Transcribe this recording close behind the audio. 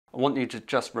want you to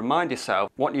just remind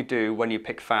yourself what you do when you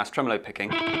pick fast tremolo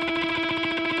picking.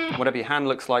 Whatever your hand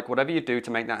looks like, whatever you do to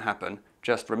make that happen,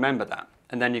 just remember that.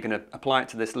 And then you're going to apply it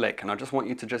to this lick, and I just want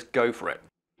you to just go for it.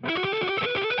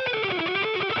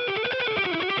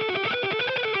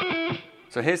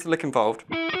 So here's the lick involved.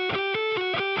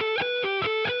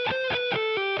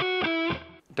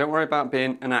 Don't worry about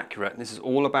being inaccurate. This is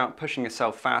all about pushing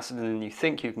yourself faster than you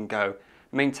think you can go,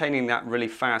 maintaining that really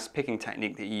fast picking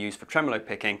technique that you use for tremolo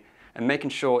picking, and making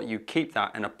sure you keep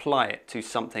that and apply it to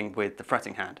something with the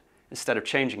fretting hand, instead of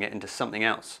changing it into something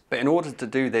else. But in order to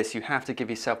do this, you have to give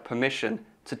yourself permission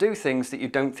to do things that you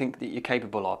don't think that you're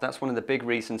capable of. That's one of the big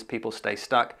reasons people stay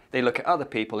stuck. They look at other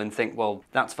people and think, well,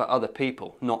 that's for other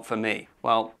people, not for me.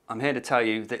 Well, I'm here to tell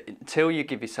you that until you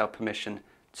give yourself permission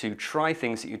to try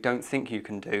things that you don't think you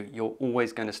can do, you're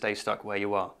always going to stay stuck where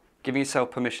you are. Giving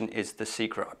yourself permission is the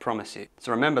secret, I promise you.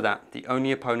 So remember that, the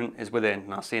only opponent is within,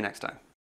 and I'll see you next time.